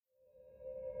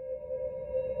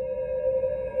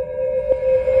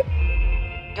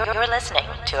You're listening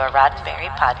to a Roddenberry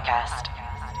podcast.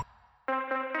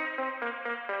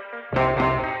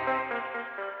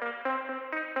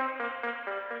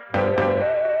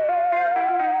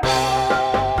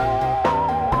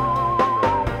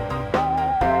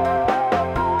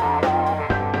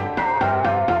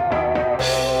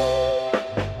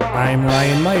 I'm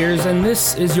Ryan Myers, and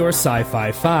this is your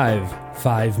Sci-Fi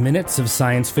 5 minutes of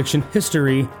science fiction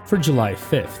history for July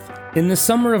 5th. In the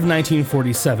summer of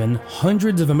 1947,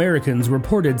 hundreds of Americans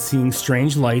reported seeing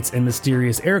strange lights and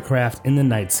mysterious aircraft in the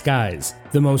night skies.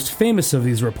 The most famous of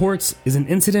these reports is an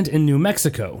incident in New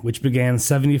Mexico, which began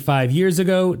 75 years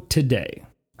ago today.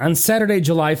 On Saturday,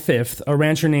 July 5th, a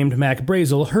rancher named Mac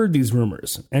Brazel heard these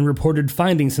rumors and reported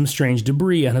finding some strange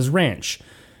debris on his ranch.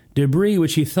 Debris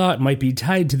which he thought might be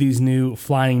tied to these new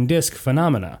flying disc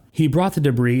phenomena. He brought the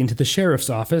debris into the sheriff's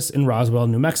office in Roswell,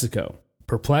 New Mexico.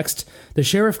 Perplexed, the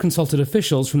sheriff consulted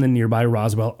officials from the nearby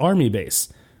Roswell Army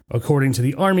base. According to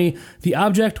the Army, the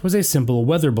object was a simple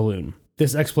weather balloon.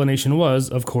 This explanation was,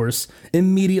 of course,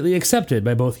 immediately accepted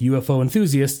by both UFO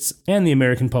enthusiasts and the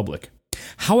American public.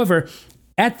 However,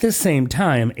 at the same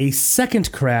time, a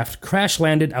second craft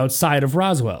crash-landed outside of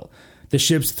Roswell. The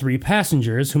ship's 3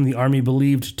 passengers, whom the Army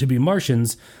believed to be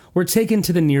Martians, were taken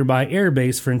to the nearby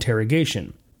airbase for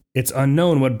interrogation. It's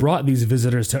unknown what brought these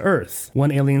visitors to Earth. One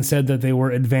alien said that they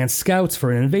were advanced scouts for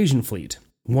an invasion fleet.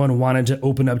 One wanted to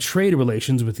open up trade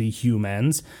relations with the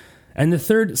humans, and the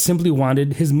third simply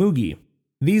wanted his Moogie.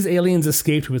 These aliens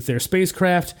escaped with their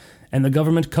spacecraft, and the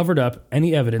government covered up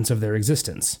any evidence of their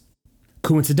existence.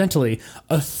 Coincidentally,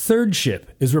 a third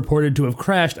ship is reported to have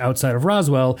crashed outside of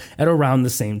Roswell at around the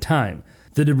same time.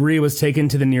 The debris was taken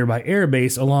to the nearby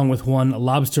airbase along with one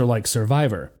lobster-like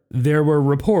survivor. There were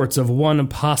reports of one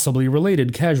possibly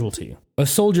related casualty. A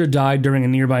soldier died during a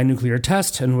nearby nuclear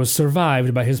test and was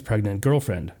survived by his pregnant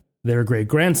girlfriend. Their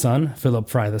great-grandson, Philip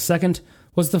Fry II,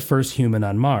 was the first human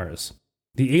on Mars.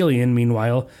 The alien,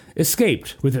 meanwhile,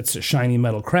 escaped with its shiny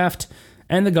metal craft,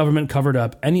 and the government covered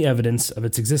up any evidence of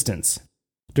its existence.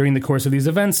 During the course of these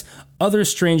events, other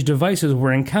strange devices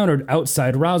were encountered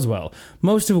outside Roswell,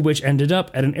 most of which ended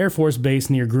up at an Air Force base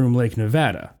near Groom Lake,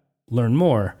 Nevada. Learn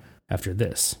more after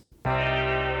this.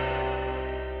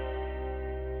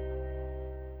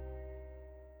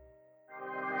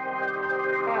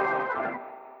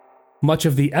 Much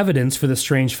of the evidence for the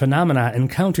strange phenomena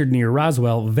encountered near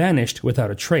Roswell vanished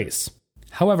without a trace.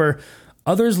 However,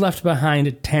 others left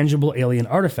behind tangible alien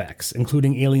artifacts,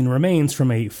 including alien remains from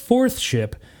a 4th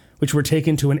ship, which were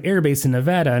taken to an airbase in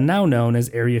Nevada now known as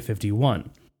Area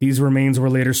 51. These remains were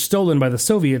later stolen by the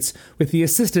Soviets with the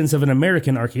assistance of an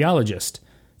American archaeologist.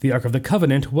 The Ark of the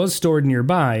Covenant was stored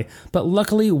nearby, but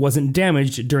luckily wasn't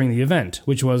damaged during the event,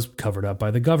 which was covered up by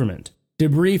the government.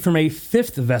 Debris from a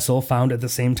 5th vessel found at the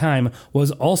same time was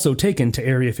also taken to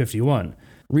Area 51.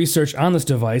 Research on this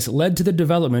device led to the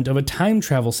development of a time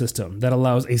travel system that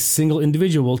allows a single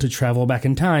individual to travel back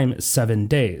in time 7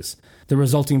 days. The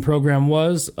resulting program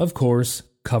was, of course,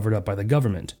 covered up by the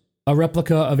government. A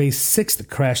replica of a 6th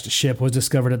crashed ship was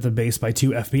discovered at the base by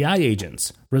 2 FBI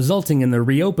agents, resulting in the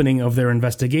reopening of their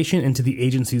investigation into the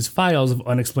agency's files of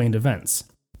unexplained events.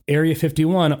 Area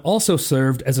 51 also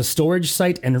served as a storage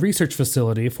site and research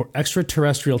facility for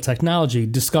extraterrestrial technology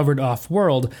discovered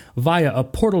off-world via a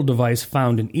portal device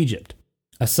found in Egypt.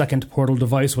 A second portal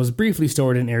device was briefly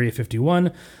stored in Area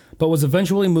 51, but was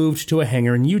eventually moved to a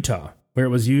hangar in Utah, where it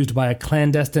was used by a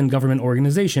clandestine government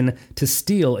organization to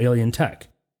steal alien tech.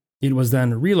 It was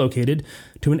then relocated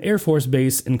to an Air Force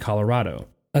base in Colorado.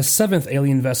 A 7th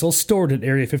alien vessel stored at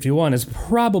Area 51 is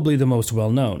probably the most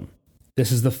well-known.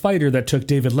 This is the fighter that took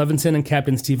David Levinson and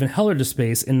Captain Stephen Heller to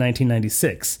space in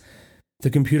 1996.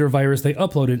 The computer virus they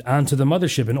uploaded onto the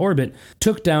mothership in orbit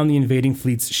took down the invading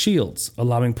fleet's shields,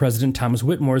 allowing President Thomas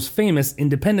Whitmore's famous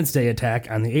Independence Day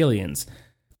attack on the aliens.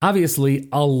 Obviously,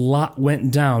 a lot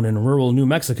went down in rural New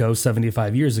Mexico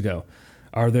 75 years ago.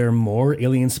 Are there more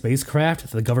alien spacecraft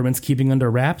that the government's keeping under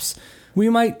wraps? We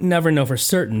might never know for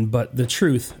certain, but the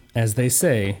truth, as they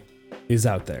say, is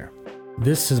out there.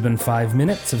 This has been 5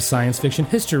 minutes of science fiction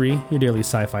history, your daily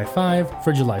Sci-Fi 5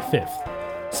 for July 5th.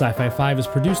 Sci-Fi 5 is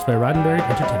produced by Roddenberry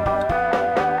Entertainment.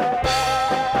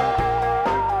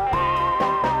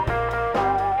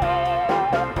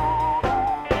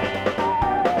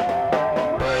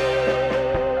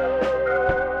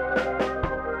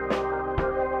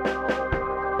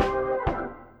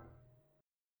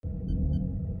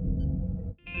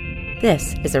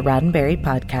 This is a Roddenberry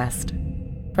podcast.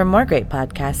 For more great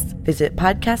podcasts, visit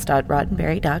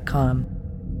podcast.roddenberry.com.